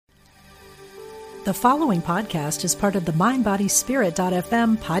The following podcast is part of the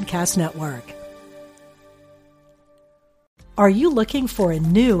MindBodySpirit.fm podcast network. Are you looking for a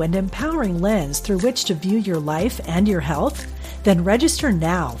new and empowering lens through which to view your life and your health? Then register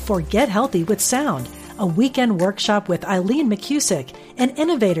now for Get Healthy with Sound, a weekend workshop with Eileen McCusick, an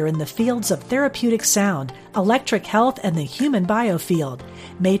innovator in the fields of therapeutic sound, electric health, and the human biofield,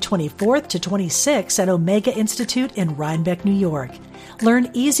 May 24th to 26th at Omega Institute in Rhinebeck, New York.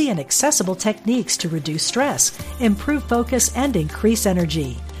 Learn easy and accessible techniques to reduce stress, improve focus, and increase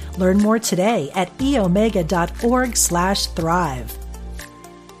energy. Learn more today at eomega.org/thrive.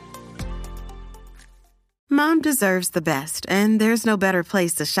 Mom deserves the best, and there's no better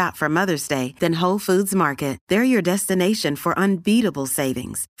place to shop for Mother's Day than Whole Foods Market. They're your destination for unbeatable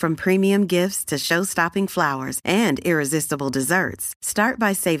savings, from premium gifts to show-stopping flowers and irresistible desserts. Start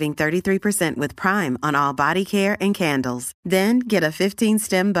by saving 33% with Prime on all body care and candles. Then get a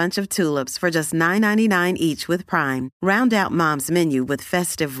 15-stem bunch of tulips for just $9.99 each with Prime. Round out Mom's menu with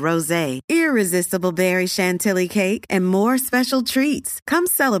festive rosé, irresistible berry chantilly cake, and more special treats. Come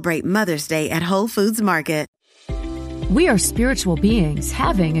celebrate Mother's Day at Whole Foods Market. We are spiritual beings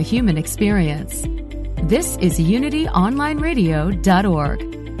having a human experience. This is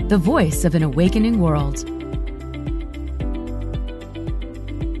UnityOnlineRadio.org, the voice of an awakening world.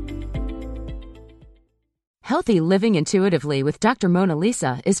 Healthy Living Intuitively with Dr. Mona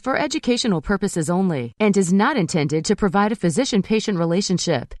Lisa is for educational purposes only and is not intended to provide a physician-patient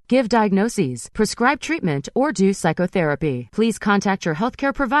relationship, give diagnoses, prescribe treatment, or do psychotherapy. Please contact your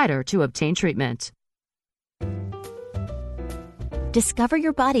healthcare provider to obtain treatment. Discover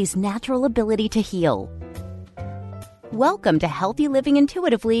your body's natural ability to heal. Welcome to Healthy Living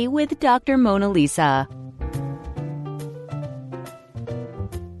Intuitively with Dr. Mona Lisa.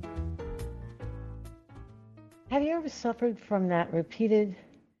 Have you ever suffered from that repeated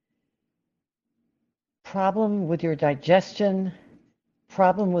problem with your digestion,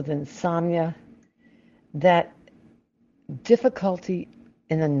 problem with insomnia, that difficulty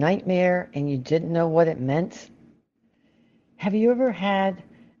in a nightmare and you didn't know what it meant? Have you ever had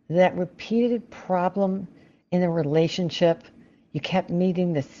that repeated problem in a relationship? You kept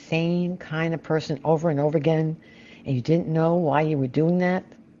meeting the same kind of person over and over again, and you didn't know why you were doing that?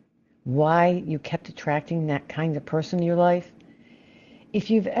 Why you kept attracting that kind of person in your life? If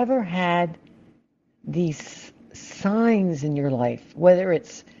you've ever had these signs in your life, whether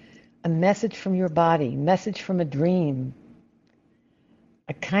it's a message from your body, message from a dream,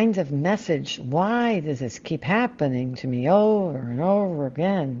 a kind of message, why does this keep happening to me over and over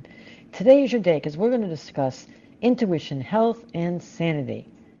again? Today is your day because we're going to discuss intuition, health, and sanity.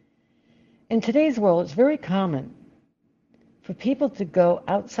 In today's world, it's very common for people to go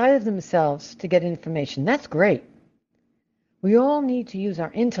outside of themselves to get information. That's great. We all need to use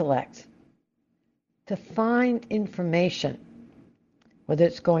our intellect to find information, whether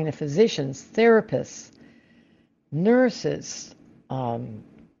it's going to physicians, therapists, nurses,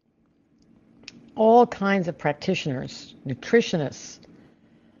 all kinds of practitioners, nutritionists,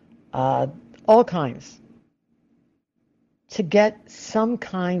 all kinds, to get some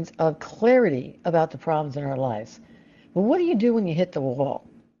kinds of clarity about the problems in our lives. But what do you do when you hit the wall?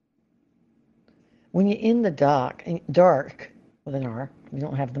 When you're in the dark with an R, we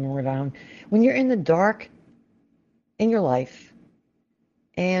don't have them around. When you're in the dark in your life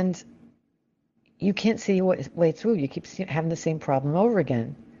and you can't see your way through, you keep having the same problem over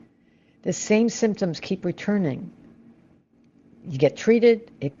again. The same symptoms keep returning. You get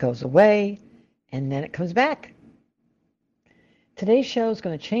treated, it goes away, and then it comes back. Today's show is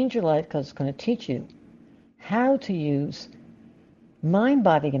going to change your life because it's going to teach you how to use mind,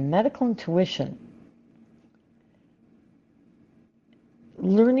 body, and medical intuition,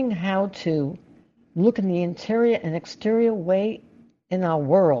 learning how to look in the interior and exterior way in our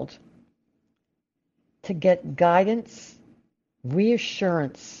world to get guidance,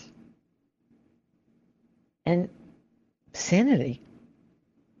 reassurance, and sanity.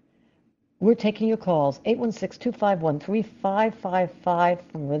 We're taking your calls, 816-251-3555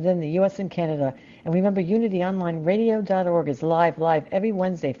 from within the U.S. and Canada. And remember, UnityOnlineRadio.org is live every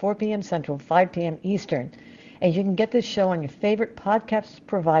Wednesday, 4 p.m. Central, 5 p.m. Eastern. And you can get this show on your favorite podcast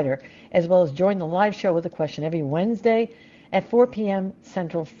provider, as well as join the live show with a question every Wednesday at 4 p.m.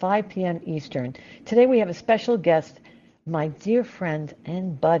 Central, 5 p.m. Eastern. Today we have a special guest, my dear friend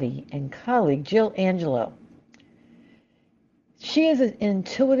and buddy and colleague, Jill Angelo. She is an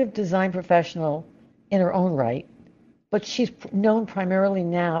intuitive design professional in her own right, but she's known primarily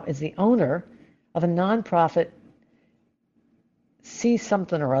now as the owner of a nonprofit, See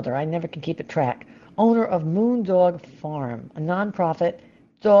Something or Other, I never can keep it track, owner of Moondog Farm, a nonprofit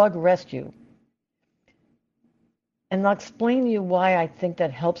dog rescue And I'll explain to you why I think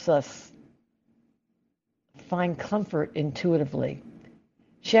that helps us find comfort intuitively.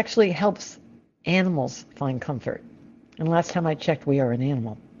 She actually helps animals find comfort. And last time I checked, we are an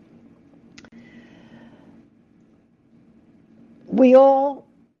animal. We all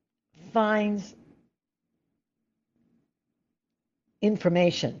find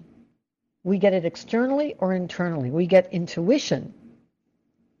information. We get it externally or internally. We get intuition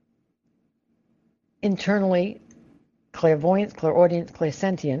internally, clairvoyance, clairaudience,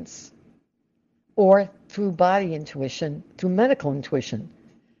 clairsentience, or through body intuition, through medical intuition,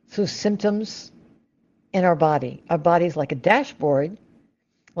 through symptoms in our body. Our body's like a dashboard,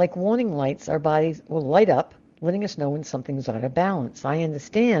 like warning lights. Our bodies will light up, letting us know when something's out of balance. I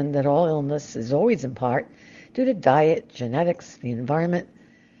understand that all illness is always in part due to diet, genetics, the environment,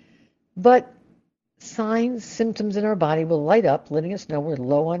 but signs, symptoms in our body will light up, letting us know we're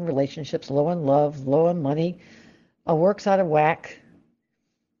low on relationships, low on love, low on money, our work's out of whack,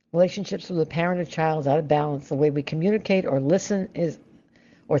 relationships with a parent or child is out of balance, the way we communicate or listen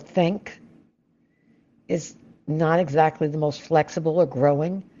or think is not exactly the most flexible or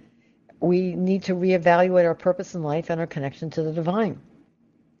growing. We need to reevaluate our purpose in life and our connection to the divine.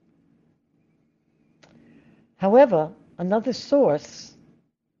 However, another source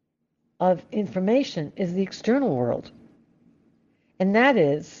of information is the external world, and that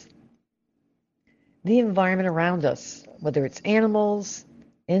is the environment around us, whether it's animals,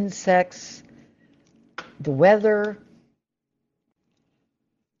 insects, the weather.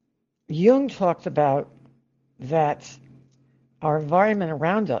 Jung talked about that our environment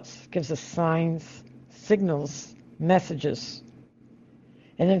around us gives us signs, signals, messages.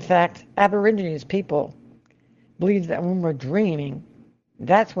 And in fact, Aborigines people believe that when we're dreaming,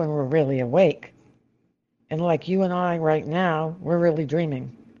 that's when we're really awake. And like you and I right now, we're really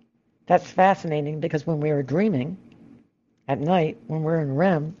dreaming. That's fascinating because when we are dreaming at night, when we're in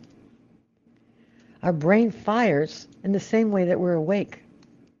REM, our brain fires in the same way that we're awake.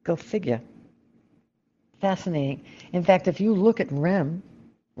 Go figure. Fascinating. In fact, if you look at REM,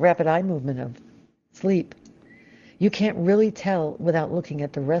 rapid eye movement of sleep, you can't really tell without looking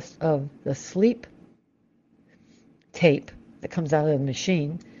at the rest of the sleep tape that comes out of the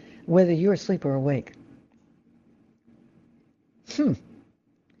machine, whether you're asleep or awake.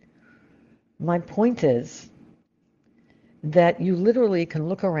 My point is that you literally can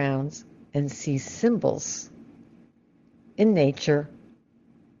look around and see symbols in nature,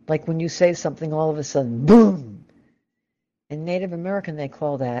 like when you say something, all of a sudden, boom. In Native American, they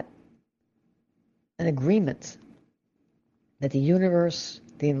call that an agreement, that the universe,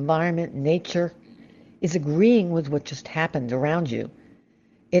 the environment, nature is agreeing with what just happened around you.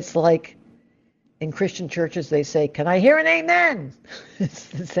 It's like in Christian churches, they say, "Can I hear an amen?" It's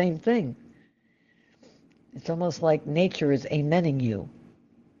the same thing. It's almost like nature is amening you.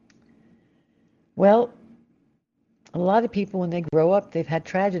 Well, a lot of people, when they grow up, they've had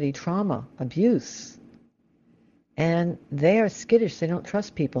tragedy, trauma, abuse, and they are skittish. They don't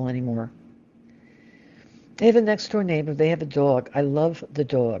trust people anymore. I have a next door neighbor. They have a dog. I love the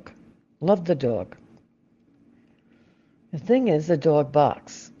dog. Love the dog. The thing is, the dog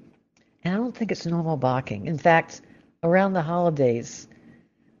barks. And I don't think it's normal barking. In fact, around the holidays,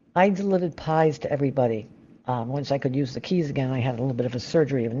 I delivered pies to everybody. Once I could use the keys again, I had a little bit of a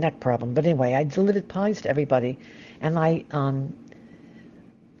surgery of a neck problem. But anyway, I delivered pies to everybody. And I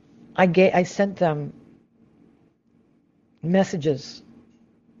sent them messages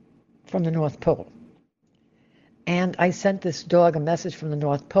from the North Pole. And I sent this dog a message from the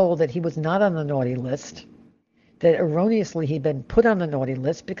North Pole that he was not on the naughty list, that erroneously he'd been put on the naughty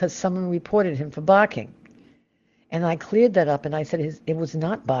list because someone reported him for barking. And I cleared that up, and I said it was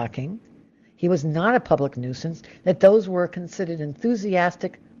not barking. He was not a public nuisance, that those were considered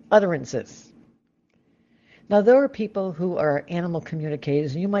enthusiastic utterances. Now, there are people who are animal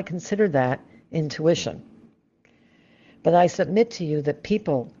communicators, and you might consider that intuition. But I submit to you that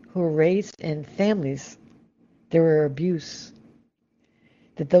people who are raised in families, there were abuse,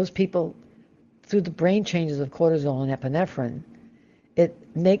 that those people, through the brain changes of cortisol and epinephrine, it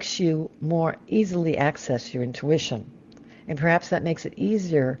makes you more easily access your intuition. And perhaps that makes it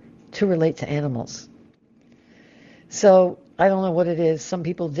easier to relate to animals. So I don't know what it is. Some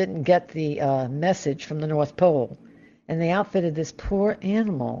people didn't get the message from the North Pole, and they outfitted this poor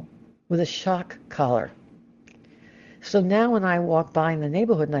animal with a shock collar. So now when I walk by in the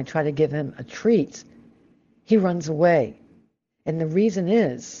neighborhood and I try to give him a treat, he runs away. And the reason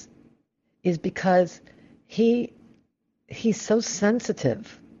is because he's so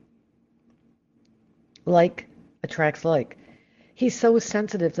sensitive. Like attracts like. He's so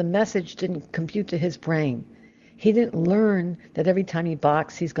sensitive, the message didn't compute to his brain. He didn't learn that every time he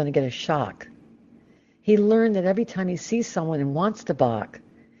barks, he's going to get a shock. He learned that every time he sees someone and wants to bark,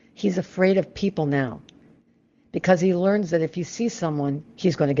 he's afraid of people now. Because he learns that if he sees someone,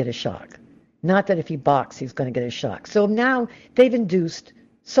 he's going to get a shock. Not that if he barks, he's going to get a shock. So now they've induced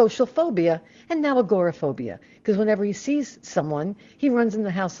social phobia and now agoraphobia. Because whenever he sees someone, he runs in the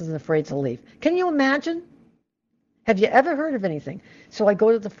house and is afraid to leave. Can you imagine? Have you ever heard of anything? So I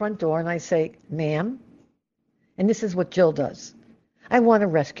go to the front door and I say, ma'am, and this is what Jill does. I want to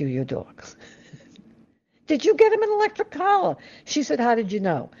rescue your dog. Did you get him an electric collar? She said, how did you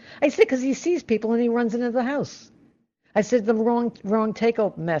know? I said, because he sees people and he runs into the house. I said, the wrong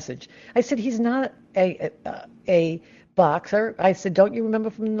takeover message. I said, he's not a boxer. I said, don't you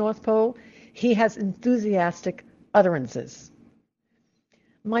remember from the North Pole? He has enthusiastic utterances.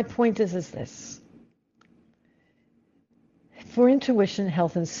 My point is this. For intuition,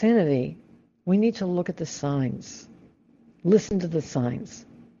 health, and sanity, we need to look at the signs. Listen to the signs.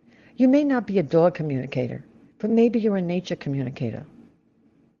 You may not be a dog communicator, but maybe you're a nature communicator.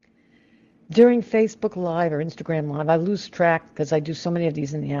 During Facebook Live or Instagram Live, I lose track because I do so many of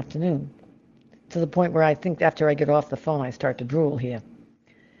these in the afternoon, to the point where I think after I get off the phone, I start to drool here.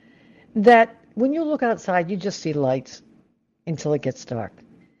 That when you look outside, you just see lights until it gets dark.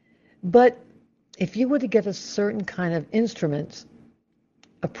 But if you were to get a certain kind of instrument,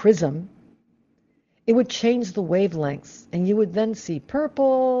 a prism, it would change the wavelengths, and you would then see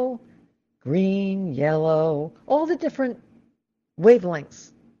purple, green, yellow, all the different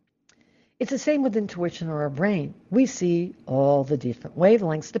wavelengths. It's the same with intuition or our brain. We see all the different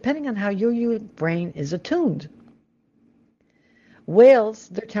wavelengths depending on how your brain is attuned. Whales,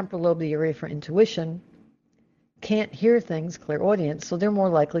 their temporal lobe, the area for intuition, can't hear things, clairaudience, so they're more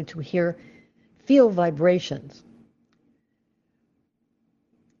likely to feel vibrations.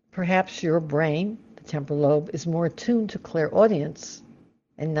 Perhaps your brain, the temporal lobe, is more attuned to clairaudience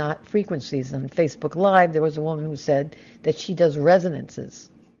and not frequencies. On Facebook Live, there was a woman who said that she does resonances.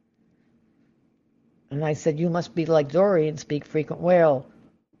 And I said, you must be like Dory and speak frequent whale.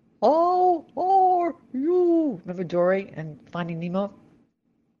 Oh, are you? Remember Dory and Finding Nemo?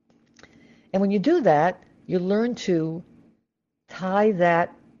 And when you do that, you learn to tie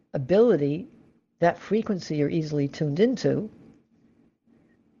that ability, that frequency you're easily tuned into,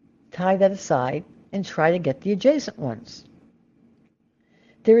 tie that aside and try to get the adjacent ones.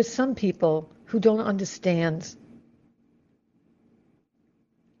 There are some people who don't understand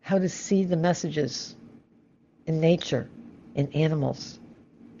how to see the messages in nature, in animals,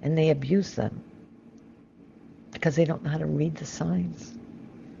 and they abuse them because they don't know how to read the signs.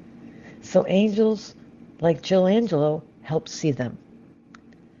 So angels like Jill Angelo help see them.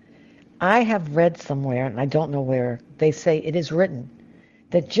 I have read somewhere, and I don't know where, they say it is written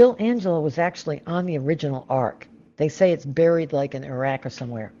that Jill Angelo was actually on the original Ark. They say it's buried like in Iraq or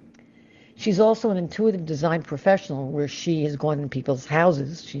somewhere. She's also an intuitive design professional where she has gone in people's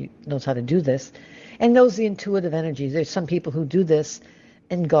houses. She knows how to do this and knows the intuitive energies. There's some people who do this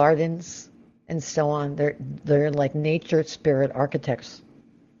in gardens and so on. They're like nature spirit architects.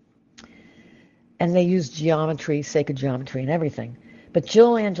 And they use geometry, sacred geometry and everything. But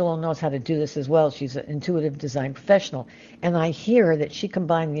Jill Angelo knows how to do this as well. She's an intuitive design professional. And I hear that she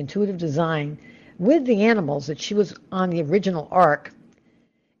combined the intuitive design with the animals, that she was on the original Ark,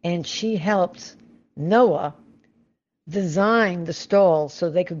 and she helped Noah design the stalls so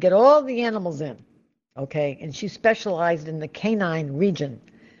they could get all the animals in. Okay, and she specialized in the canine region.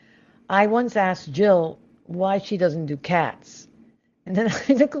 I once asked Jill why she doesn't do cats. And then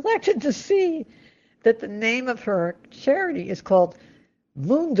I neglected to see that the name of her charity is called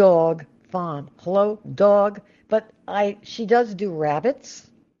Moondog Farm. Hello, dog. But she does do rabbits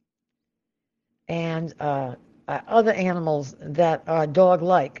and other animals that are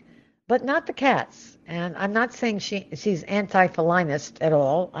dog-like, but not the cats. And I'm not saying she's anti-felinist at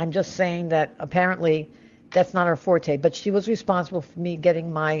all. I'm just saying that apparently that's not her forte. But she was responsible for me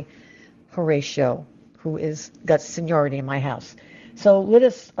getting my Horatio, who got seniority in my house. So let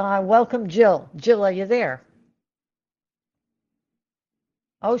us welcome Jill. Jill, are you there?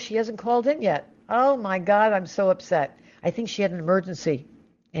 Oh, she hasn't called in yet. Oh, my God, I'm so upset. I think she had an emergency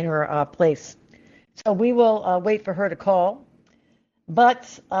in her place. So we will wait for her to call.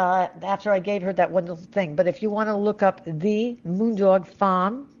 But after I gave her that wonderful thing. But if you want to look up the Moondog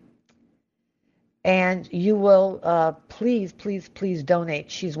Farm, and you will please, please, please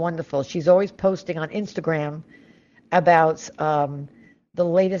donate. She's wonderful. She's always posting on Instagram about the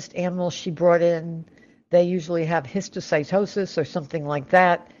latest animals she brought in. They usually have histocytosis or something like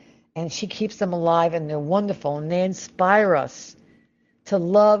that. And she keeps them alive, and they're wonderful. And they inspire us to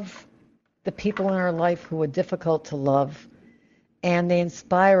love the people in our life who are difficult to love, and they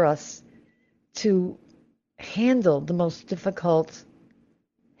inspire us to handle the most difficult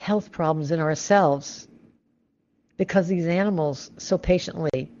health problems in ourselves because these animals so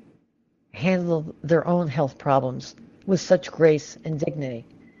patiently handle their own health problems with such grace and dignity.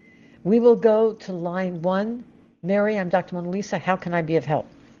 We will go to line 1. Mary, I'm Dr. Mona Lisa. How can I be of help?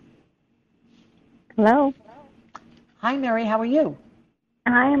 Hello. Hi, Mary. How are you?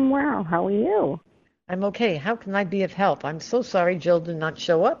 I am well. How are you? I'm okay. How can I be of help? I'm so sorry Jill did not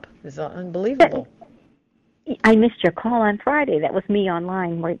show up. It's unbelievable. I missed your call on Friday. That was me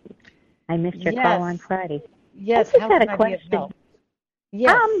online. I missed your call on Friday. Yes. I just How had can a I be of question. help?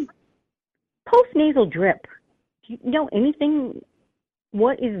 Yes. Postnasal drip. Do you know anything?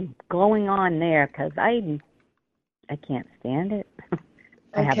 What is going on there? Because I can't stand it.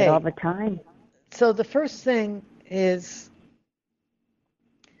 I have it all the time. So the first thing is,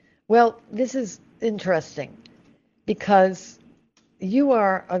 well, this is interesting because you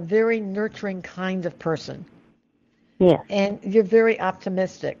are a very nurturing kind of person. Yes. And you're very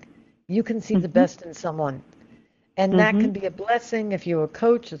optimistic. You can see the best in someone. And that can be a blessing if you're a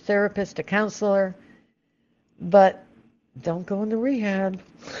coach, a therapist, a counselor. But don't go into rehab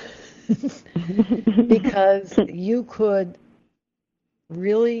because you could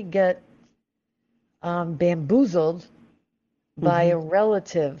really get bamboozled by a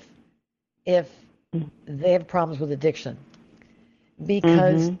relative if they have problems with addiction.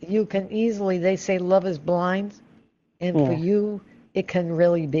 Because you can easily, they say love is blind, and for you, it can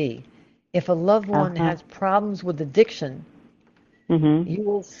really be. If a loved one has problems with addiction, you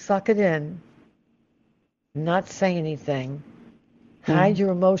will suck it in, not say anything, hide your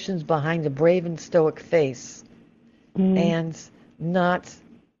emotions behind a brave and stoic face, and not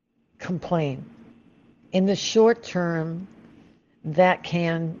complain. In the short term, that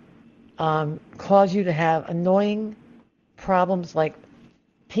can cause you to have annoying problems like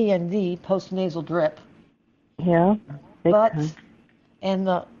PND, postnasal drip. Yeah. But in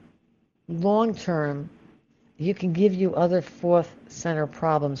the long term, you can give you other fourth center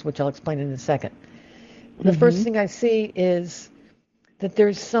problems, which I'll explain in a second. The first thing I see is that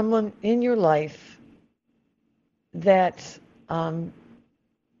there's someone in your life that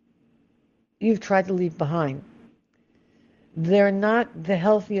you've tried to leave behind. They're not the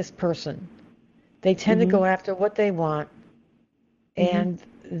healthiest person. They tend to go after what they want, and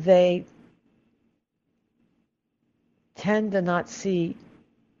they tend to not see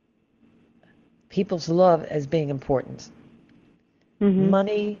people's love as being important.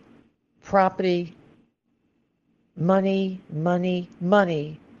 Money, property, money.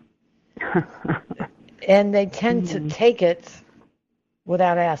 And they tend to take it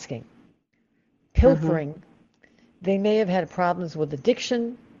without asking. Pilfering. They may have had problems with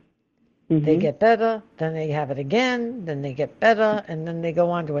addiction. They get better, then they have it again, then they get better, and then they go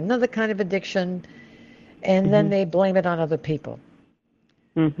on to another kind of addiction, and then they blame it on other people.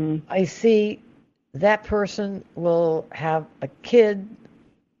 I see that person will have a kid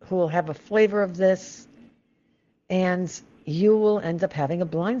who will have a flavor of this, and you will end up having a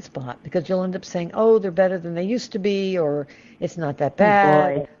blind spot because you'll end up saying, oh, they're better than they used to be, or it's not that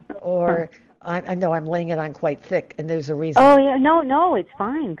bad, or I know I'm laying it on quite thick, and there's a reason. Oh, yeah, no, it's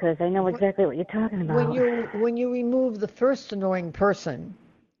fine because I know exactly what you're talking about. When you remove the first annoying person,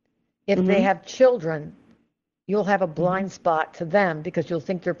 if they have children, you'll have a blind spot to them because you'll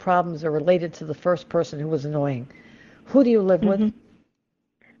think their problems are related to the first person who was annoying. Who do you live with?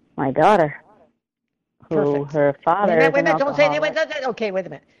 My daughter. Perfect. Her father wait a is minute, an don't say alcoholic. anything. Okay, wait a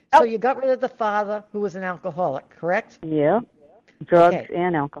minute. So you got rid of the father who was an alcoholic, correct? Yeah. Drugs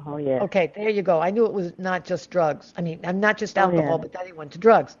and alcohol, yeah. Okay, there you go. I knew it was not just drugs. I mean, I'm not just alcohol, but then he went to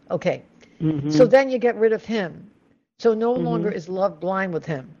drugs. Okay. So then you get rid of him. So no longer is love blind with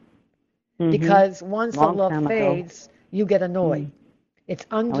him. Because once the love fades, you get annoyed. It's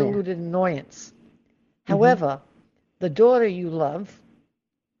undiluted annoyance. However, the daughter you love,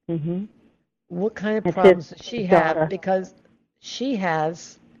 what kind of problems does she have? Because she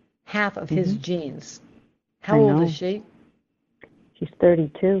has half of his genes. How old is she? She's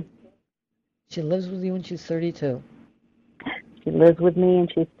 32. She lives with you and she's 32. She lives with me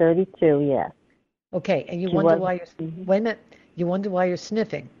and she's 32, yes. Okay, and you wonder why you're... Wait a minute. You wonder why you're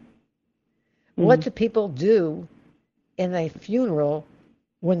sniffing. What do people do in a funeral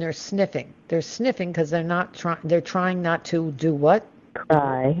when they're sniffing? They're sniffing because they're trying not to do what?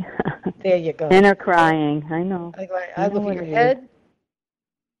 Cry. There you go. And are crying. I know. I look at your head.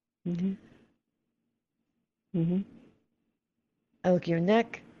 I look at your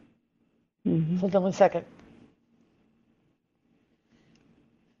neck. Hold on one second.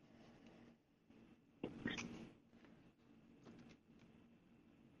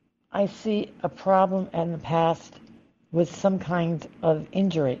 I see a problem in the past with some kind of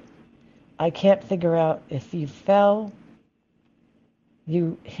injury. I can't figure out if you fell,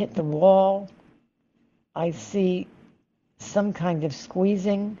 you hit the wall. I see some kind of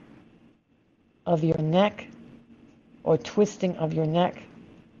squeezing of your neck or twisting of your neck,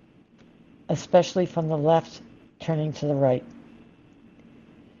 especially from the left turning to the right.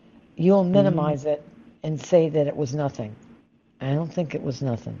 You'll minimize it and say that it was nothing. I don't think it was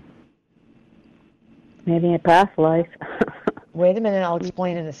nothing. Maybe in a past life. Wait a minute, I'll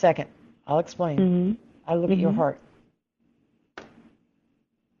explain in a second. I'll explain. Mm-hmm. I look at your heart.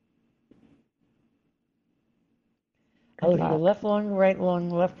 I look at your left lung,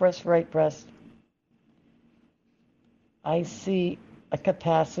 left breast, right breast. I see a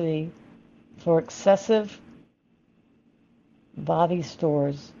capacity for excessive body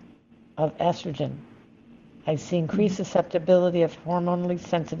stores of estrogen. I see increased susceptibility of hormonally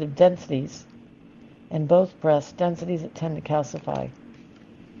sensitive densities in both breasts, densities that tend to calcify.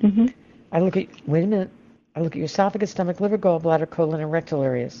 Mm-hmm. Wait a minute. I look at your esophagus, stomach, liver, gallbladder, colon, and rectal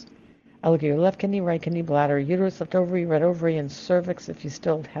areas. I look at your left kidney, right kidney, bladder, uterus, left ovary, right ovary, and cervix if you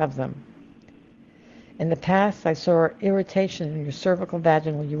still have them. In the past, I saw irritation in your cervical,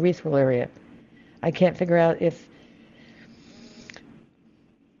 vaginal, urethral area. I can't figure out if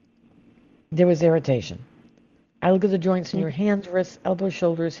there was irritation. I look at the joints in your hands, wrists, elbows,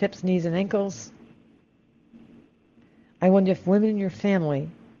 shoulders, hips, knees, and ankles. I wonder if women in your family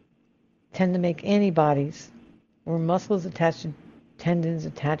tend to make antibodies or muscles attached to tendons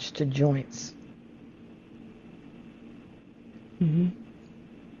attached to joints,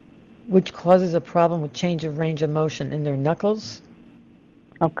 which causes a problem with change of range of motion in their knuckles.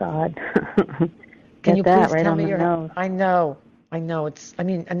 Oh, God. Can you please right tell on me the your... nose. I know.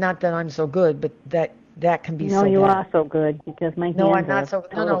 Not that I'm so good, but that can be so bad. No, you are so good because my hands No, I'm not are...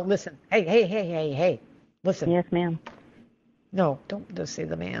 so... No, listen. Hey. Listen. Yes, ma'am. No, don't just say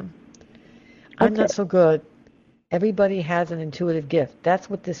the ma'am. I'm not so good. Everybody has an intuitive gift. That's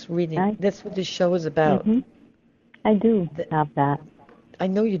what this reading, that's what this show is about. Mm-hmm. I do have that. I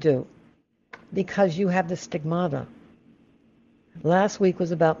know you do, because you have the stigmata. Last week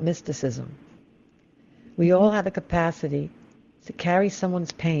was about mysticism. We all have the capacity to carry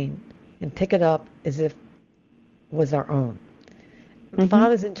someone's pain and pick it up as if it was our own.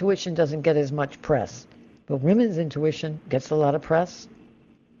 Father's intuition doesn't get as much press, but women's intuition gets a lot of press.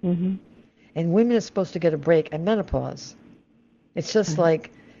 And women are supposed to get a break at menopause. It's just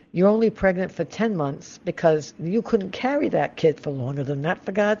like you're only pregnant for 10 months because you couldn't carry that kid for longer than that,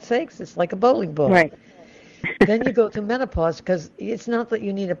 for God's sakes. It's like a bowling ball. Right. Then you go to menopause because it's not that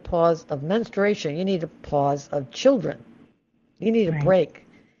you need a pause of menstruation. You need a pause of children. You need a break.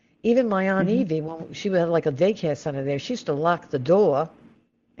 Even my Aunt Evie, when she had like a daycare center there, she used to lock the door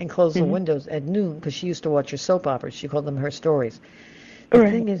and close the windows at noon because she used to watch her soap operas. She called them her stories. The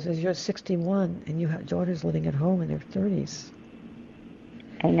thing is you're 61 and you have daughters living at home in their 30s.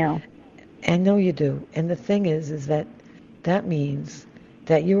 I know. I know you do. And the thing is that means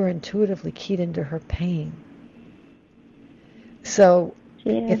that you are intuitively keyed into her pain. So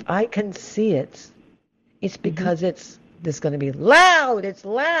if I can see it, it's because there's going to be loud. It's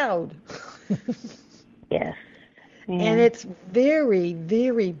loud. Yes. And it's very,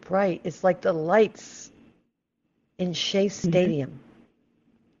 very bright. It's like the lights in Shea Stadium.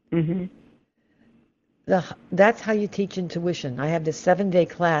 That's how you teach intuition. I have this 7-day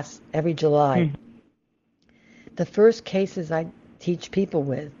class every July. The first cases I teach people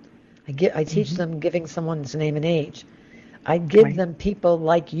with, I teach them giving someone's name and age. I give them people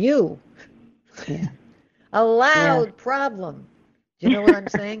like you. A loud problem. Do you know what I'm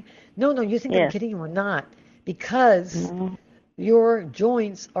saying? No, you think I'm kidding you or not. Because your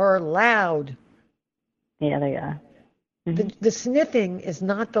joints are loud. Yeah, they are. The sniffing is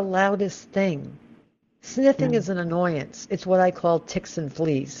not the loudest thing. Sniffing is an annoyance. It's what I call ticks and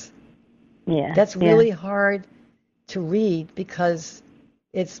fleas. Yeah. That's really hard to read because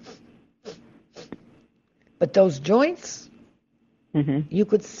it's... But those joints, you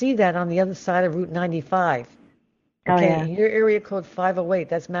could see that on the other side of Route 95. Okay, your area code 508,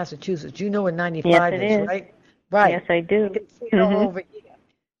 that's Massachusetts. You know where 95 is, right? Right. Yes, I do. You can see it all over here.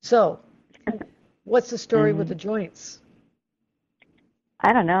 So, what's the story with the joints?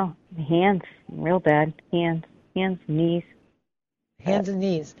 I don't know. Hands, real bad. Hands, knees. Hands and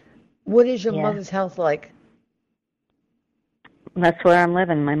knees. What is your mother's health like? That's where I'm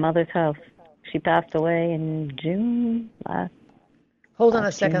living, my mother's house. She passed away in June last. Hold on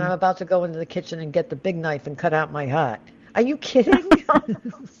a second. June. I'm about to go into the kitchen and get the big knife and cut out my heart. Are you kidding?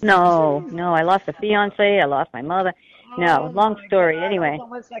 No. I lost a fiance. I lost my mother. No, Oh long my story. God. Anyway, Hold on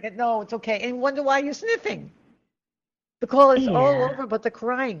 1 second. No, it's okay. And wonder why you're sniffing. The call is all yeah. over, but the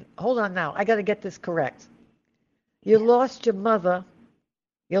crying. Hold on now. I got to get this correct. You lost your mother.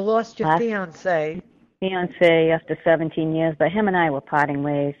 You lost your Last fiance. fiance after 17 years, but him and I were parting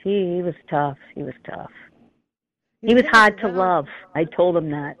ways. He was tough. He was tough. He You've was been hard to around. love. I told him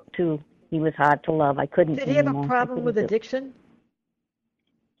that too. He was hard to love. I couldn't Did he have a anymore. I problem couldn't with do it. addiction?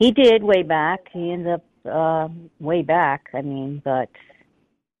 He did way back. He ended up way back. I mean, but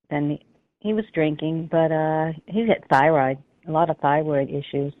then he was drinking. But he had thyroid, a lot of thyroid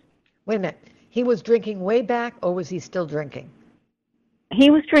issues. Wait a minute. He was drinking way back, or was he still drinking? He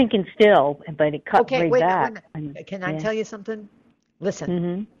was drinking still, but it cut Okay, way wait a back. minute. And, Can I yeah. tell you something? Listen,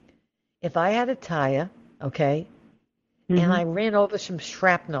 Mhm. if I had a tire, okay, Mhm. and I ran over some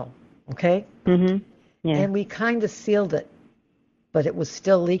shrapnel, okay, Mhm. Yeah. and we kind of sealed it, but it was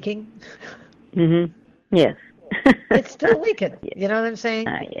still leaking, Mhm. Yes. it's still leaking. You know what I'm saying?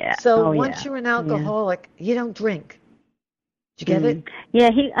 Yeah. So Oh, once yeah. you're an alcoholic, you don't drink. Did you get it? Yeah,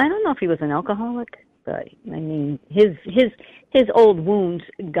 I don't know if he was an alcoholic, but I mean his old wounds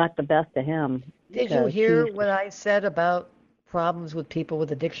got the best of him. Did you hear what I said about problems with people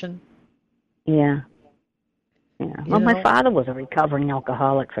with addiction? Yeah. Yeah. You Well, my know? father was a recovering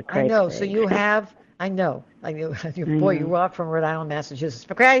alcoholic, for I Christ's know. sake. So you have, I know. Boy, know. you are from Rhode Island, Massachusetts.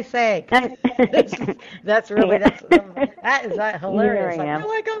 For Christ's sake. That's really, Yeah. that is hilarious. Here I I am. feel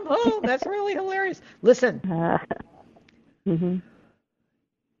like I'm home. That's really hilarious. Listen, Mhm.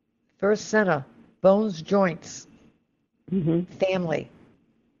 first center, bones, joints, Mhm. family.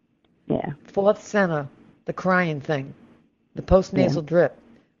 Yeah. Fourth center, the crying thing, the postnasal drip.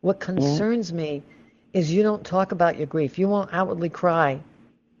 What concerns me is you don't talk about your grief. You won't outwardly cry.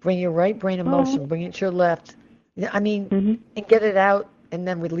 Bring your right brain emotion, bring it to your left. I mean, and get it out and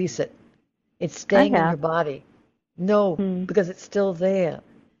then release it. It's staying in your body. No, because it's still there.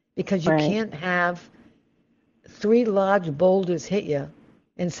 Because you can't have 3 large boulders hit you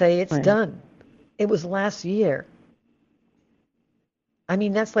and say it's done. It was last year. I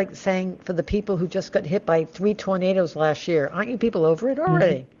mean, that's like saying for the people who just got hit by 3 tornadoes last year, aren't you people over it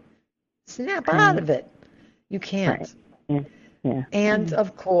already? Snap out of it. You can't. Right. Yeah. And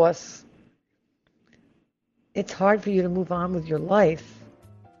of course, it's hard for you to move on with your life.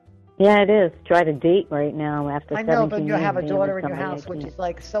 Yeah, it is. Try to date right now after I 17 know, but you years have a being daughter with in your somebody, house, I which can't. is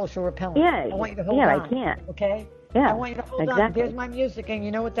like social repellent. Yeah. I want you to hold yeah, on. I can't. Okay? Yeah. I want you to hold on. Exactly. There's my music, and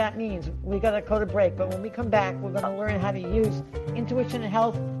you know what that means. We got to go to break, but when we come back, we're going to learn how to use intuition and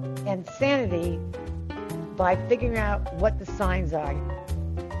health and sanity by figuring out what the signs are.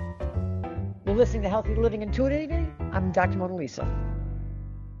 You're listening to Healthy Living Intuitively. I'm Dr. Mona Lisa.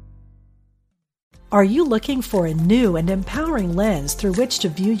 Are you looking for a new and empowering lens through which to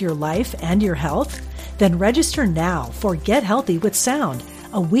view your life and your health? Then register now for Get Healthy with Sound,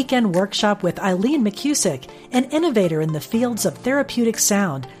 a weekend workshop with Eileen McCusick, an innovator in the fields of therapeutic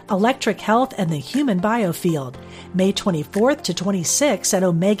sound, electric health, and the human biofield. May 24th to 26th at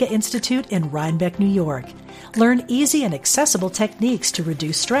Omega Institute in Rhinebeck, New York. Learn easy and accessible techniques to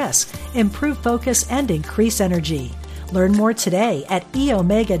reduce stress, improve focus, and increase energy. Learn more today at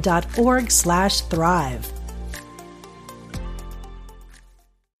eomega.org/thrive.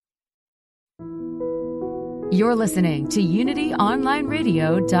 You're listening to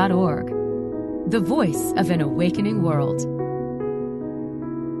UnityOnlineRadio.org, the voice of an awakening world.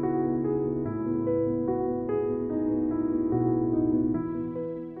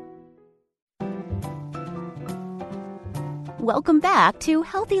 Welcome back to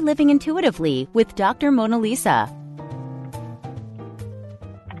Healthy Living Intuitively with Dr. Mona Lisa.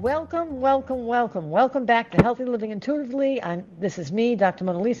 Welcome back to Healthy Living Intuitively. This is me, Dr.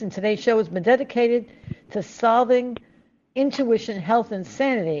 Mona Lisa, and today's show has been dedicated to solving intuition, health, and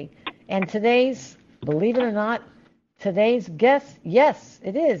sanity. And today's, believe it or not, today's guest, yes,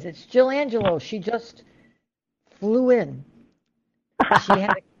 it is. It's Jill Angelo. She just flew in. She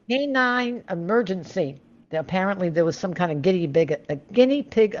had a canine emergency. Apparently there was some kind of guinea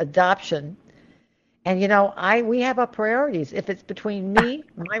pig adoption. And, you know, we have our priorities. If it's between me,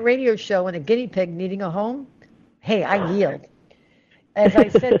 my radio show, and a guinea pig needing a home, hey, I yield. As I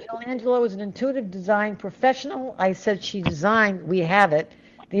said, Jill Angelo is an intuitive design professional. I said she designed, we have it,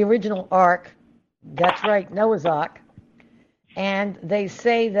 the original Ark. That's right, Noah's Ark. And they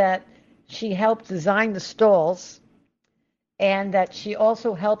say that she helped design the stalls, and that she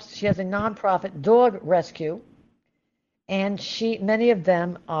also she has a nonprofit dog rescue, and many of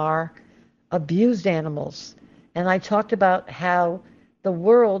them are abused animals. And I talked about how the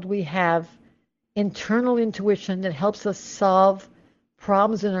world, we have internal intuition that helps us solve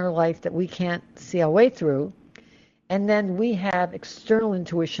problems in our life that we can't see our way through. And then we have external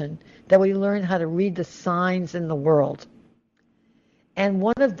intuition that we learn how to read the signs in the world. And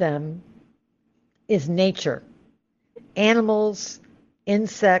one of them is nature. Animals,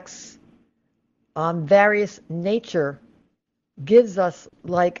 insects, various nature gives us,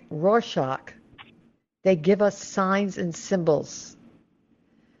 like Rorschach, they give us signs and symbols.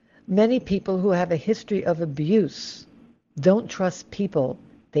 Many people who have a history of abuse don't trust people,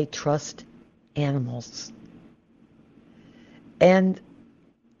 they trust animals. And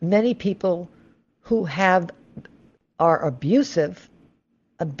many people who are abusive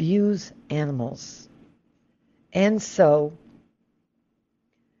abuse animals. And so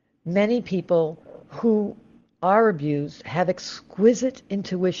many people who are abused have exquisite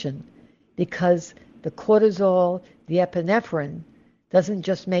intuition because the cortisol, the epinephrine, doesn't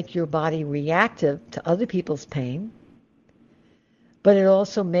just make your body reactive to other people's pain, but it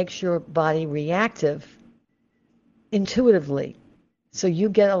also makes your body reactive intuitively. So you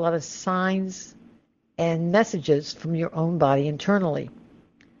get a lot of signs and messages from your own body internally.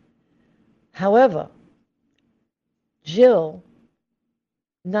 However, Jill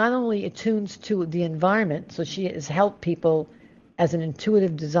not only attunes to the environment, so she has helped people as an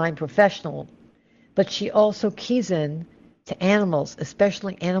intuitive design professional, but she also keys in to animals,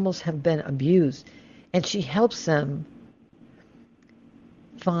 especially animals have been abused, and she helps them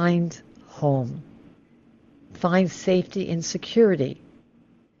find home, find safety and security.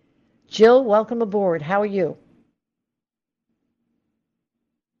 Jill, welcome aboard. How are you?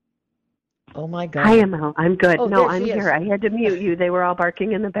 Oh my God. Hi, Emma. I'm good. Oh, no, there I'm she is. here. I had to mute you. They were all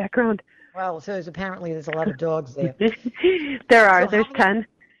barking in the background. Wow, so there's a lot of dogs there. There are. So There's 10.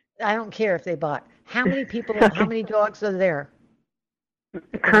 I don't care if they bark. How many people, how many dogs are there?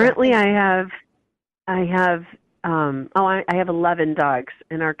 Currently, I have 11 dogs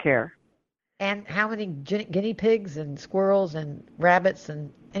in our care. And how many guinea pigs and squirrels and rabbits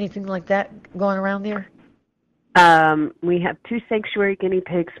and anything like that going around there? We have 2 sanctuary guinea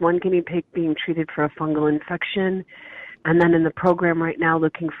pigs, 1 guinea pig being treated for a fungal infection. And then in the program right now,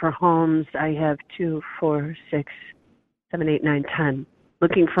 looking for homes, I have 2, 4, 6, 7, 8, 9, 10.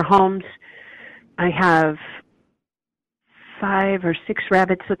 Looking for homes, I have 5 or 6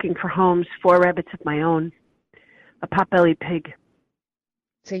 rabbits looking for homes, 4 rabbits of my own, a potbelly pig.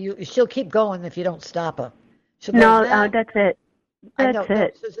 So she'll keep going if you don't stop her. That's it. That's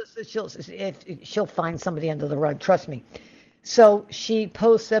it. She'll find somebody under the rug, trust me. So she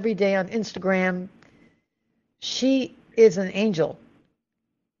posts every day on Instagram. She is an angel.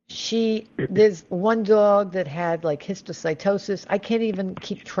 There's one dog that had like histocytosis. I can't even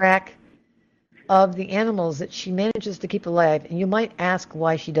keep track of the animals that she manages to keep alive. And you might ask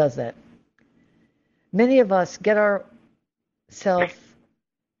why she does that. Many of us get ourselves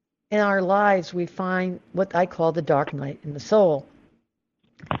in our lives, we find what I call the dark night in the soul.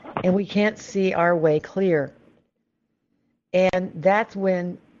 And we can't see our way clear. And that's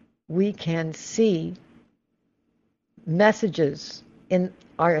when we can see messages in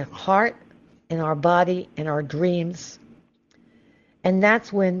our heart, in our body, in our dreams. And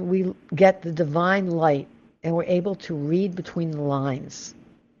that's when we get the divine light and we're able to read between the lines.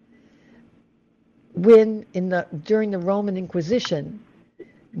 When during the Roman Inquisition,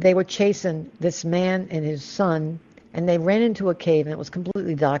 they were chasing this man and his son, and they ran into a cave, and it was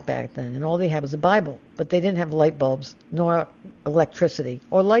completely dark back then, and all they had was a Bible, but they didn't have light bulbs, nor electricity,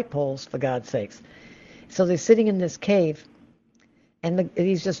 or light poles, for God's sakes. So they're sitting in this cave, and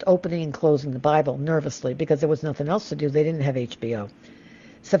he's just opening and closing the Bible nervously, because there was nothing else to do. They didn't have HBO.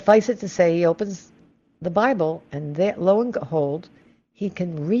 Suffice it to say, he opens the Bible, and there, lo and behold, he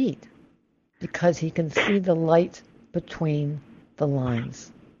can read, because he can see the light between the lines.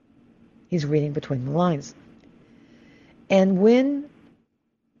 He's reading between the lines. And when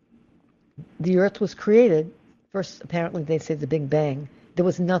the earth was created, first apparently they say the Big Bang, there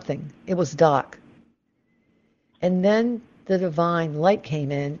was nothing. It was dark. And then the divine light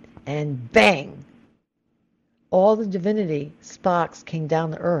came in and bang! All the divinity sparks came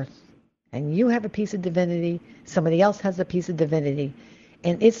down to earth. And you have a piece of divinity, somebody else has a piece of divinity,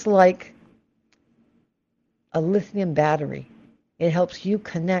 and it's like a lithium battery. It helps you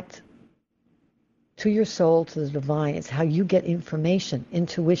connect to your soul, to the divine. It's how you get information,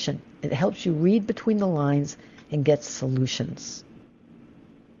 intuition. It helps you read between the lines and get solutions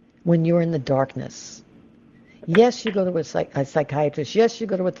when you're in the darkness. Yes, you go to a psychiatrist. Yes, you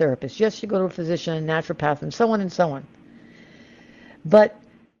go to a therapist. Yes, you go to a physician, a naturopath, and so on and so on. But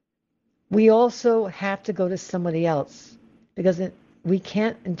we also have to go to somebody else because we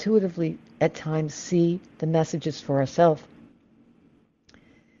can't intuitively at times see the messages for ourselves.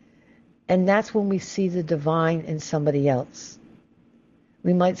 And that's when we see the divine in somebody else.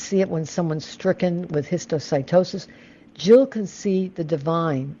 We might see it when someone's stricken with histocytosis. Jill can see the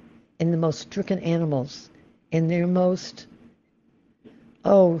divine in the most stricken animals, in their most,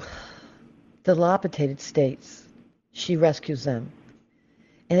 dilapidated states. She rescues them.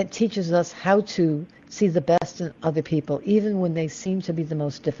 And it teaches us how to see the best in other people, even when they seem to be the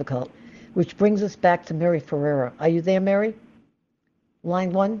most difficult. Which brings us back to Mary Ferreira. Are you there, Mary?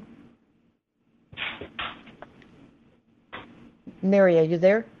 Line 1? Mary, are you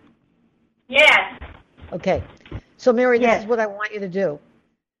there? Yes. Okay. So, Mary, this Yes. is what I want you to do.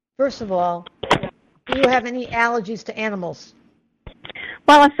 First of all, do you have any allergies to animals?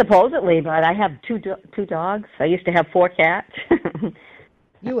 Well, supposedly, but I have two dogs. I used to have 4 cats.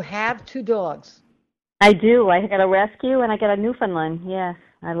 You have 2 dogs. I do. I got a rescue and I got a Newfoundland. Yes,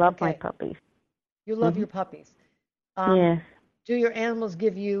 I love my Okay. puppies. You love your puppies. Yes. Do your animals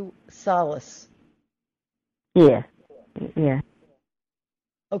give you solace? Yeah. Yeah.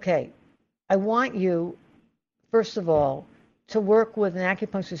 Okay. I want you, first of all, to work with an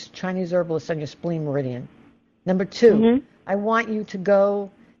acupuncturist Chinese herbalist on your spleen meridian. Number 2, I want you to go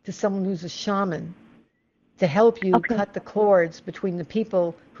to someone who's a shaman to help you cut the cords between the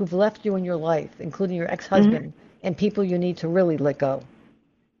people who've left you in your life, including your ex-husband, and people you need to really let go,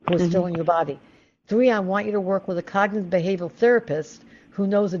 who are still in your body. 3, I want you to work with a cognitive behavioral therapist who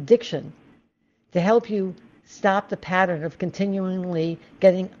knows addiction to help you stop the pattern of continually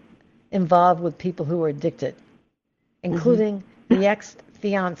getting involved with people who are addicted, including the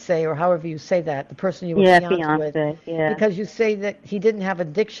ex-fiance, or however you say that, the person you were fiancé with. Yeah. Because you say that he didn't have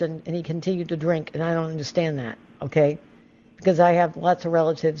addiction and he continued to drink, and I don't understand that, okay? Because I have lots of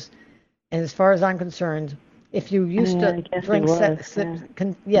relatives, and as far as I'm concerned, if you used to drink,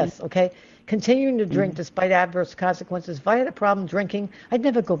 okay, continuing to drink despite adverse consequences, if I had a problem drinking, I'd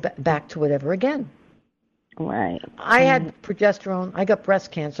never go back to it ever again. Right. I had progesterone. I got breast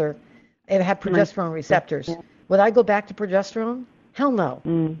cancer. It had progesterone receptors. Would I go back to progesterone? Hell no.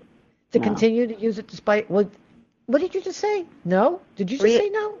 To continue to use it despite what did you just say? No? Did you just say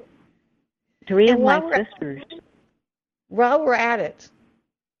no? 3 And of my sisters. While we're at it,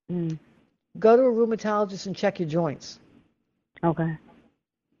 go to a rheumatologist and check your joints. Okay.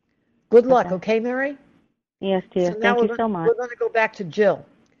 Good luck, okay, Mary? Yes, dear. So now Thank you so much. We're going to go back to Jill.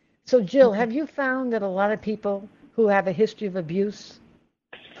 So, Jill, have you found that a lot of people who have a history of abuse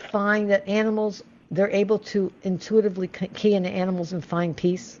find that animals, they're able to intuitively key into animals and find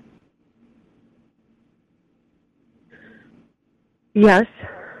peace? Yes.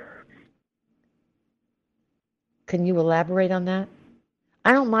 Can you elaborate on that?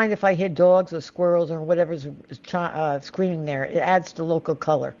 I don't mind if I hear dogs or squirrels or whatever's screaming there. It adds to local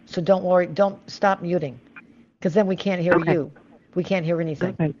color. So don't worry. Don't stop muting, because then we can't hear you. We can't hear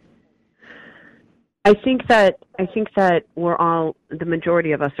anything. Okay. I think that we're all, the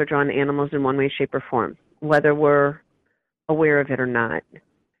majority of us are drawn to animals in one way, shape, or form, whether we're aware of it or not.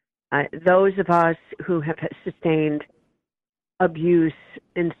 Those of us who have sustained abuse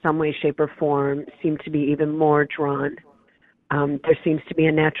in some way, shape, or form seem to be even more drawn. There seems to be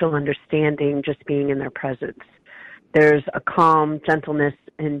a natural understanding just being in their presence. There's a calm gentleness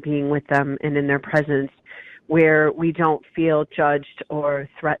in being with them and in their presence where we don't feel judged or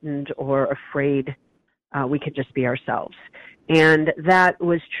threatened or afraid. We could just be ourselves. And that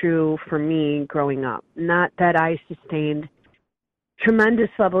was true for me growing up. Not that I sustained tremendous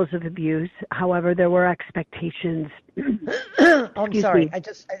levels of abuse. However, there were expectations. I'm sorry.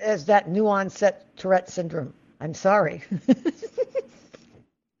 As that new onset Tourette syndrome. I'm sorry.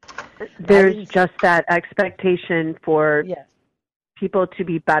 There's just that expectation for people to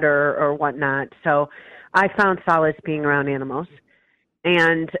be better or whatnot. So I found solace being around animals.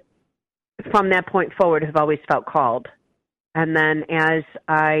 And from that point forward, have always felt called. And then as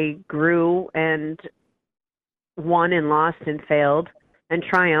I grew and won and lost and failed and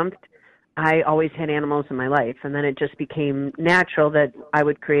triumphed, I always had animals in my life. And then it just became natural that I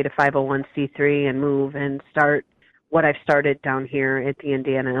would create a 501c3 and move and start what I've started down here at the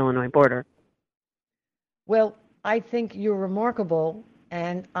Indiana-Illinois border. Well, I think you're remarkable,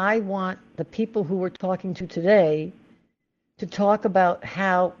 and I want the people who we're talking to today to talk about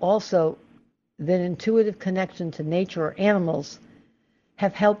how also that intuitive connection to nature or animals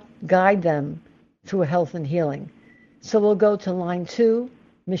have helped guide them through health and healing. So we'll go to line 2.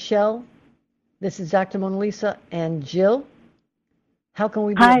 Michelle, this is Dr. Mona Lisa and Jill. How can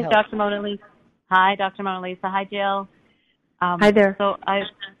we be Hi, of help? Dr. Mona Lisa. Hi, Dr. Mona Lisa. Hi, Jill. Hi there. So I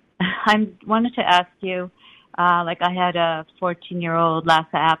wanted to ask you, I had a 14-year-old Lhasa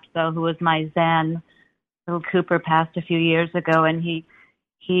Apso who was my Zen. Little Cooper passed a few years ago, and he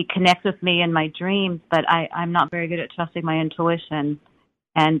he connects with me in my dreams, but I'm not very good at trusting my intuition.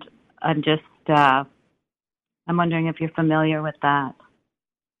 And I'm just, I'm wondering if you're familiar with that.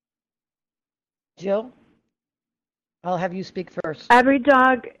 Jill, I'll have you speak first. Every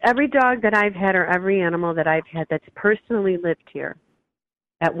dog that I've had, or every animal that I've had that's personally lived here,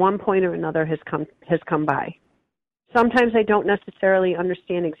 at one point or another has come by. Sometimes I don't necessarily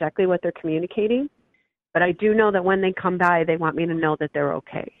understand exactly what they're communicating, but I do know that when they come by, they want me to know that they're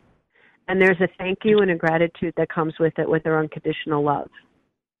okay. And there's a thank you and a gratitude that comes with it, with their unconditional love.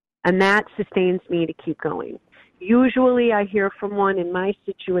 And that sustains me to keep going. Usually I hear from one in my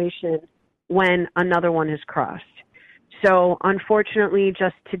situation when another one has crossed. So unfortunately,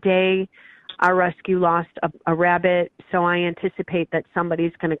 just today, our rescue lost a rabbit, so I anticipate that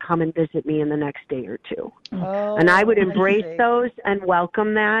somebody's going to come and visit me in the next day or two. Oh, and I would embrace those and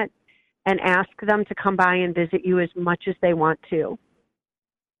welcome that and ask them to come by and visit you as much as they want to.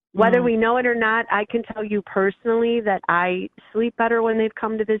 Whether we know it or not, I can tell you personally that I sleep better when they've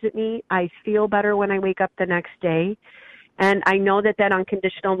come to visit me. I feel better when I wake up the next day. And I know that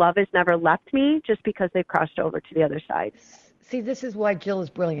unconditional love has never left me just because they've crossed over to the other side. See, this is why Jill is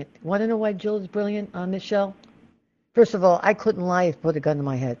brilliant. Want to know why Jill is brilliant, Michelle? First of all, I couldn't lie if I put a gun to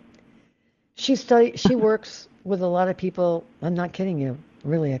my head. She works with a lot of people. I'm not kidding you.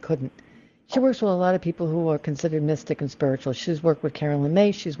 Really, I couldn't. She works with a lot of people who are considered mystic and spiritual. She's worked with Carolyn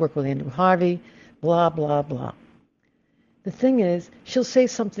May. She's worked with Andrew Harvey, blah, blah, blah. The thing is, she'll say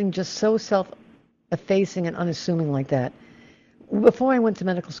something just so self-effacing and unassuming like that. Before I went to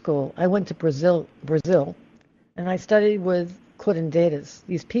medical school, I went to Brazil, and I studied with curanderas,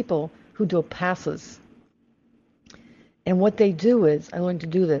 these people who do passes. And what they do is, I learned to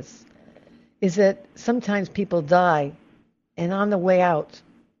do this, is that sometimes people die, and on the way out,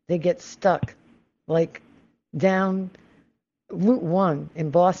 they get stuck. Like down Route 1 in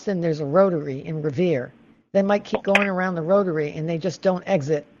Boston, there's a rotary in Revere. They might keep going around the rotary, and they just don't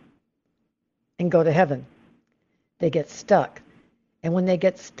exit and go to heaven. They get stuck. And when they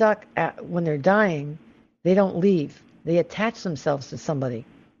get stuck, when they're dying, they don't leave. They attach themselves to somebody.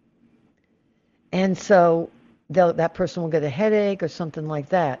 And so that person will get a headache or something like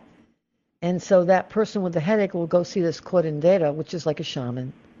that. And so that person with the headache will go see this curandera, which is like a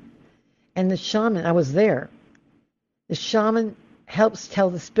shaman. And the shaman, I was there. The shaman helps tell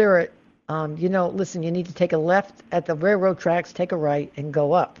the spirit, listen, you need to take a left at the railroad tracks, take a right, and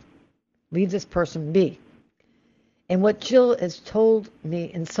go up. Leave this person be. And what Jill has told me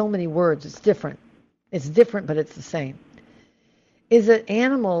in so many words, it's different. It's different, but it's the same. Is that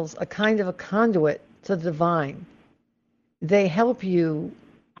animals are kind of a conduit to the divine. They help you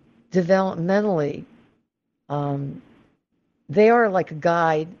developmentally. They are like a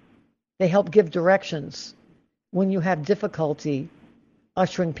guide. They help give directions when you have difficulty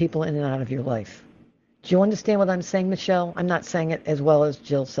ushering people in and out of your life. Do you understand what I'm saying, Michelle? I'm not saying it as well as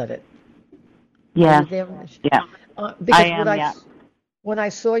Jill said it. Yeah. Yeah. Because when I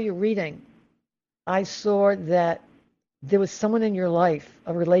saw you reading, I saw that there was someone in your life,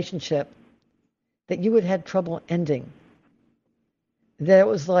 a relationship, that you had trouble ending. That it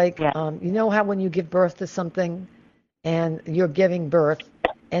was like, you know how when you give birth to something and you're giving birth,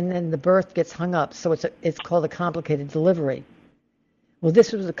 and then the birth gets hung up, so it's called a complicated delivery. Well,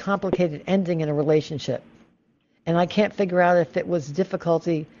 this was a complicated ending in a relationship. And I can't figure out if it was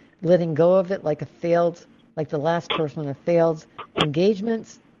difficulty letting go of it, like the last person, a failed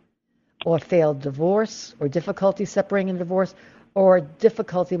engagement, or failed divorce, or difficulty separating and divorce, or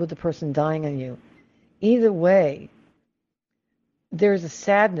difficulty with the person dying on you. Either way, there's a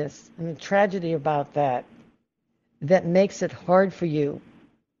sadness and a tragedy about that makes it hard for you,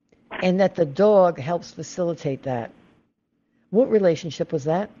 and that the dog helps facilitate that. What relationship was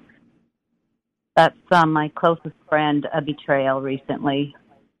that? That's my closest friend, a betrayal recently.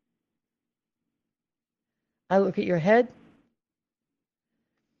 I look at your head.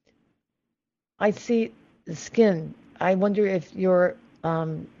 I see the skin. I wonder if your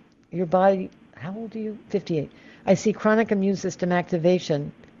body, how old are you? 58. I see chronic immune system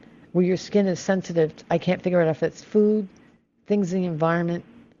activation where your skin is sensitive. I can't figure out if it's food, things in the environment.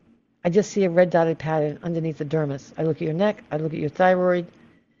 I just see a red dotted pattern underneath the dermis. I look at your neck. I look at your thyroid.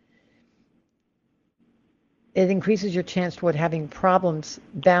 It increases your chance toward having problems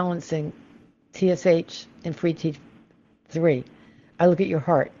balancing TSH and free T3. I look at your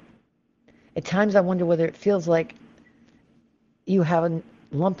heart. At times I wonder whether it feels like you have a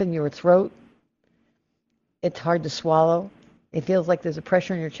lump in your throat. It's hard to swallow. It feels like there's a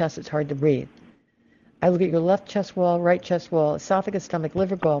pressure in your chest. It's hard to breathe. I look at your left chest wall, right chest wall, esophagus, stomach,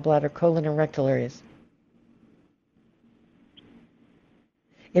 liver, gallbladder, colon, and rectal areas.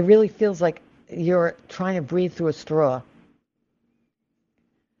 It really feels like you're trying to breathe through a straw.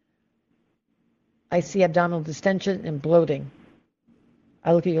 I see abdominal distension and bloating.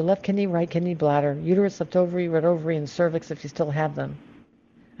 I look at your left kidney, right kidney, bladder, uterus, left ovary, right ovary, and cervix if you still have them.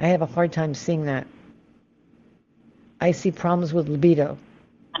 I have a hard time seeing that. I see problems with libido.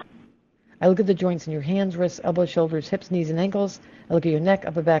 I look at the joints in your hands, wrists, elbows, shoulders, hips, knees, and ankles. I look at your neck,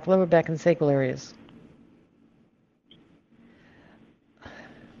 upper back, lower back, and sacral areas.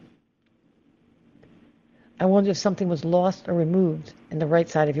 I wonder if something was lost or removed in the right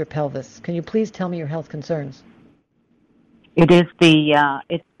side of your pelvis. Can you please tell me your health concerns? It is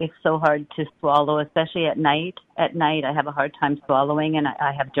it's so hard to swallow, especially at night. At night, I have a hard time swallowing, and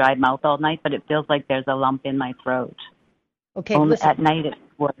I have dry mouth all night, but it feels like there's a lump in my throat. Okay, listen. At night, it's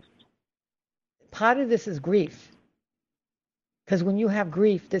worse. Part of this is grief. Because when you have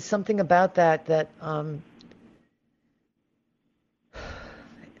grief, there's something about that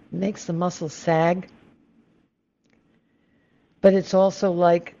makes the muscles sag. But it's also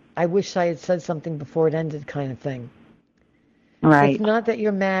like, I wish I had said something before it ended kind of thing. Right. It's not that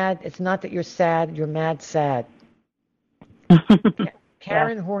you're mad. It's not that you're sad. You're mad sad.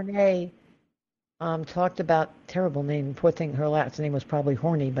 Karen Horney talked about, terrible name, poor thing, her last name was probably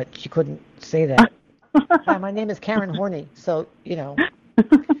Horny, but she couldn't say that. Hi, my name is Karen Horney. So, she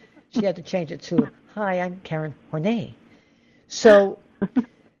had to change it to, hi, I'm Karen Horney. So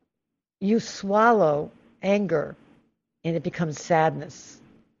you swallow anger and it becomes sadness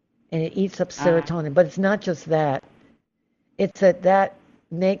and it eats up serotonin. But it's not just that. It's that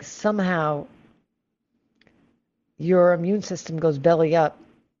makes somehow your immune system goes belly up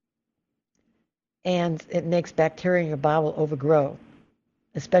and it makes bacteria in your bowel overgrow,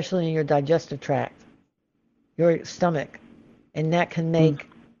 especially in your digestive tract, your stomach, and that can make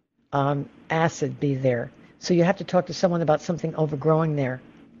acid be there. So you have to talk to someone about something overgrowing there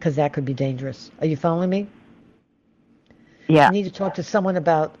because that could be dangerous. Are you following me? Yeah. You need to talk to someone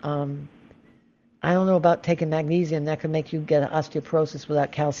about, I don't know about taking magnesium. That could make you get osteoporosis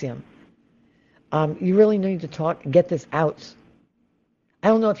without calcium. You really need to get this out. I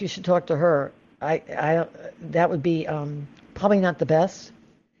don't know if you should talk to her. That would be probably not the best.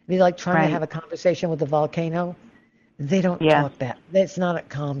 It'd be like trying to have a conversation with a volcano. They don't talk back. It's not a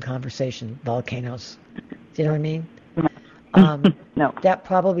calm conversation, volcanoes. Do you know what I mean? No. That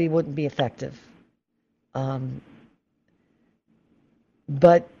probably wouldn't be effective.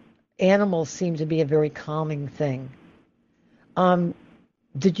 But animals seem to be a very calming thing.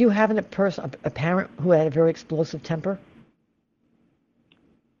 Did you have a parent who had a very explosive temper?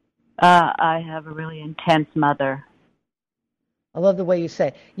 I have a really intense mother. I love the way you say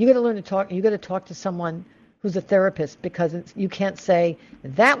it. You got to learn to talk. You got to talk to someone who's a therapist because you can't say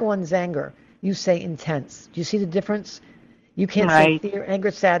that one's anger. You say intense. Do you see the difference? You can't say fear,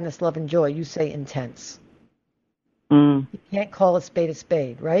 anger, sadness, love, and joy. You say intense. You can't call a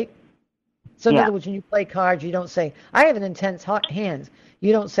spade, right? So in other words, when you play cards, you don't say, I have an intense hand.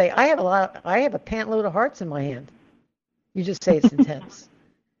 You don't say, I have a pant load of hearts in my hand. You just say it's intense.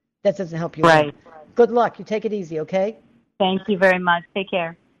 That doesn't help you. Right. Good luck. You take it easy, okay? Thank you very much. Take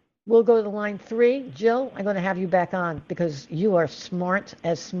care. We'll go to line 3. Jill, I'm going to have you back on because you are smart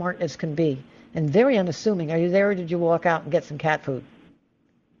as can be and very unassuming. Are you there or did you walk out and get some cat food?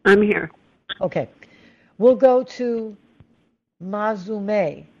 I'm here. Okay. We'll go to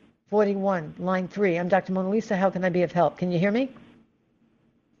Mazume, 41, line 3. I'm Dr. Mona Lisa. How can I be of help? Can you hear me?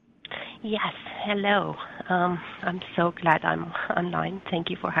 Yes, hello. I'm so glad I'm online. Thank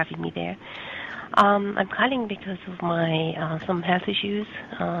you for having me there. I'm calling because of my some health issues.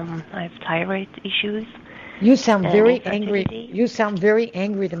 I have thyroid issues. You sound very angry. You sound very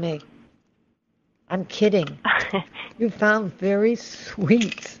angry to me. I'm kidding. You sound very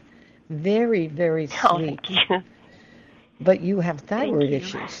sweet. Very, very sweet. Oh, thank you. But you have thyroid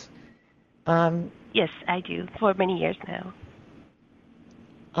issues. Yes, I do. For many years now.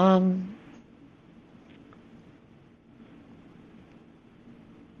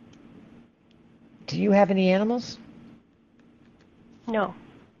 Do you have any animals? No.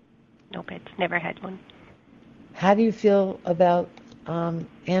 No pets. Never had one. How do you feel about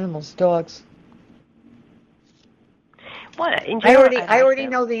animals, dogs? Well, in general, I already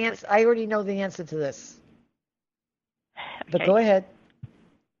know the answer. I already know the answer to this. Okay. But go ahead.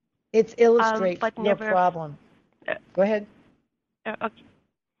 It's illustrates your problem. Go ahead. Okay.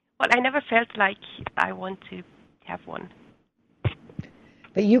 Well, I never felt like I want to have one.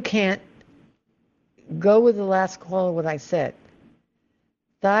 But you can't go with the last caller, what I said.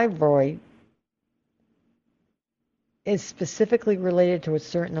 Thyroid is specifically related to a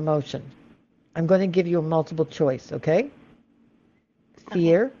certain emotion. I'm going to give you a multiple choice, okay?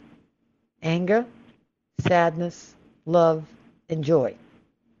 fear, anger, sadness, love, and joy.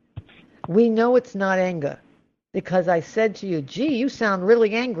 We know it's not anger because I said to you, gee, you sound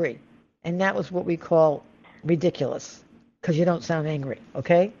really angry. And that was what we call ridiculous because you don't sound angry,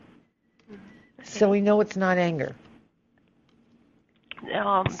 okay? So we know it's not anger.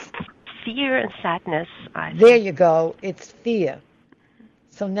 Fear and sadness. There you go. It's fear.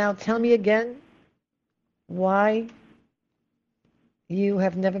 So now tell me again why you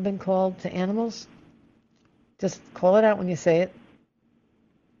have never been called to animals. Just call it out when you say it.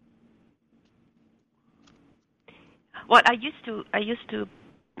 Well, I used to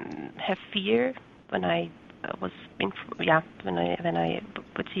have fear when I when I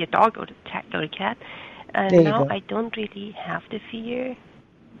would see a dog or a cat, and now I don't really have the fear.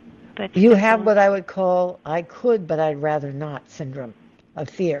 But you have what I would call I could, but I'd rather not syndrome of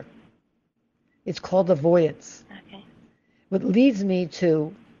fear. It's called avoidance. Okay. What leads me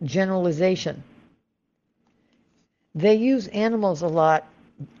to generalization. They use animals a lot.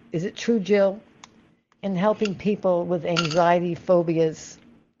 Is it true, Jill? In helping people with anxiety, phobias,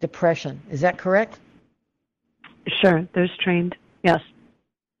 depression. Is that correct? Sure, there's trained. Yes.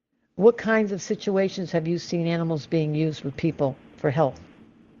 What kinds of situations have you seen animals being used with people for health?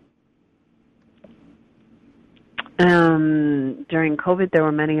 During COVID, there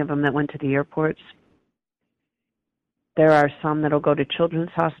were many of them that went to the airports. There are some that will go to children's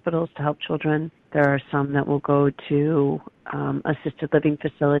hospitals to help children. There are some that will go to assisted living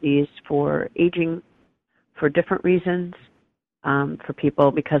facilities for aging for different reasons. For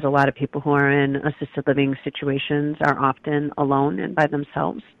people, because a lot of people who are in assisted living situations are often alone and by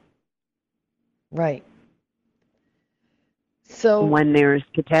themselves. Right. So when there's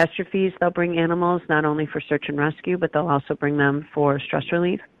catastrophes, they'll bring animals not only for search and rescue, but they'll also bring them for stress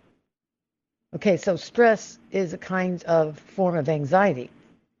relief. Okay, so stress is a kind of form of anxiety,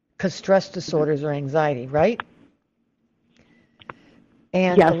 because stress disorders are anxiety, right?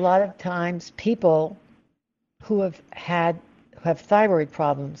 And yes. A lot of times people who have thyroid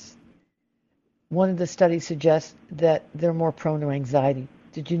problems, one of the studies suggests that they're more prone to anxiety.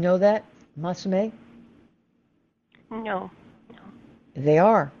 Did you know that, Masume? No. They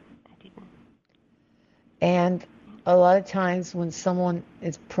are. I didn't. And a lot of times when someone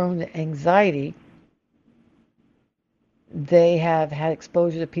is prone to anxiety, they have had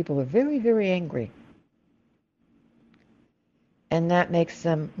exposure to people who are very, very angry. And that makes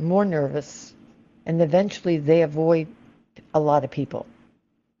them more nervous, and eventually they avoid a lot of people.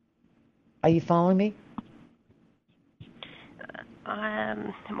 Are you following me?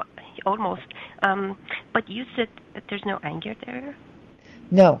 Almost. But you said that there's no anger there?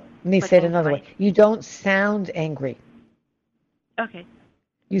 No. Let me say it another way. You don't sound angry. Okay.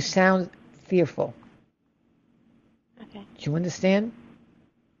 You sound fearful. Okay. Do you understand?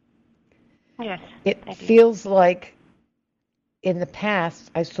 Yes. It feels like in the past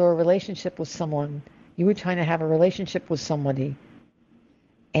I saw a relationship with someone. You were trying to have a relationship with somebody,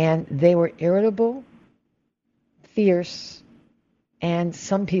 and they were irritable, fierce, and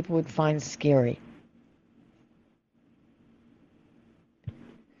some people would find scary.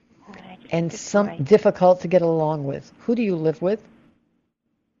 And some difficult to get along with. Who do you live with?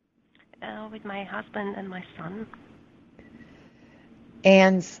 With my husband and my son.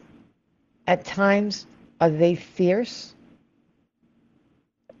 And at times, are they fierce?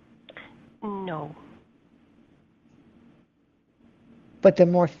 No. But they're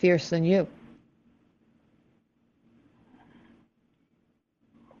more fierce than you.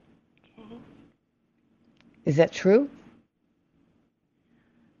 Okay. Is that true?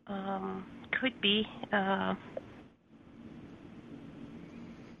 Could be. I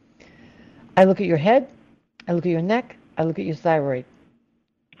look at your head, I look at your neck, I look at your thyroid.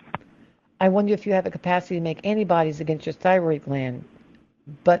 I wonder if you have a capacity to make antibodies against your thyroid gland,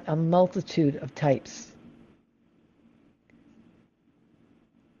 but a multitude of types.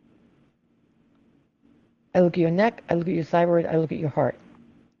 I look at your neck, I look at your thyroid, I look at your heart.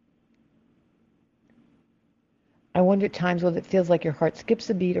 I wonder at times whether it feels like your heart skips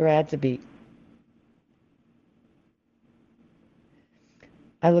a beat or adds a beat.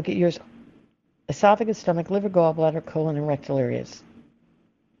 I look at your esophagus, stomach, liver, gallbladder, colon, and rectal areas.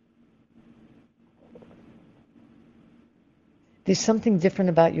 There's something different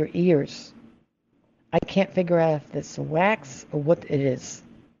about your ears. I can't figure out if it's wax or what it is.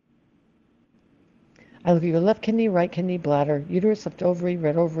 I look at your left kidney, right kidney, bladder, uterus, left ovary,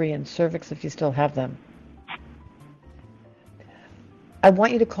 red ovary, and cervix if you still have them. I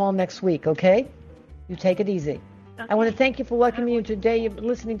want you to call next week, okay? You take it easy. Okay. I want to thank you for welcoming me today. You're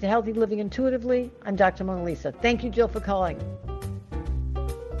listening to Healthy Living Intuitively. I'm Dr. Mona Lisa. Thank you, Jill, for calling.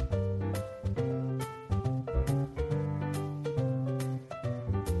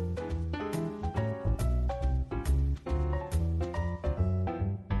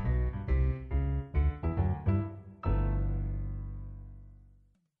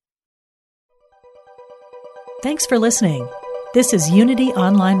 Thanks for listening. This is Unity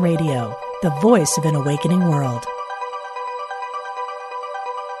Online Radio, the voice of an awakening world.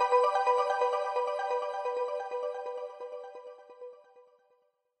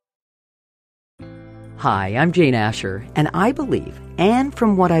 Hi, I'm Jane Asher, and I believe, and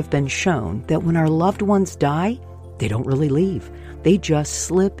from what I've been shown, that when our loved ones die, they don't really leave. They just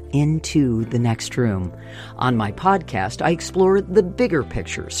slip into the next room. On my podcast, I explore the bigger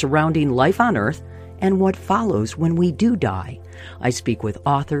picture surrounding life on Earth and what follows when we do die. I speak with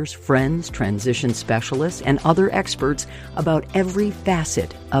authors, friends, transition specialists, and other experts about every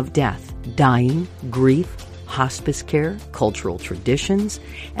facet of death, dying, grief, hospice care, cultural traditions,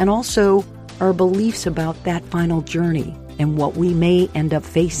 and also our beliefs about that final journey and what we may end up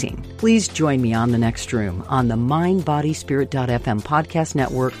facing. Please join me on The Next Room on the MindBodySpirit.fm podcast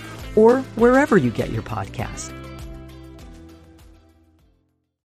network or wherever you get your podcasts.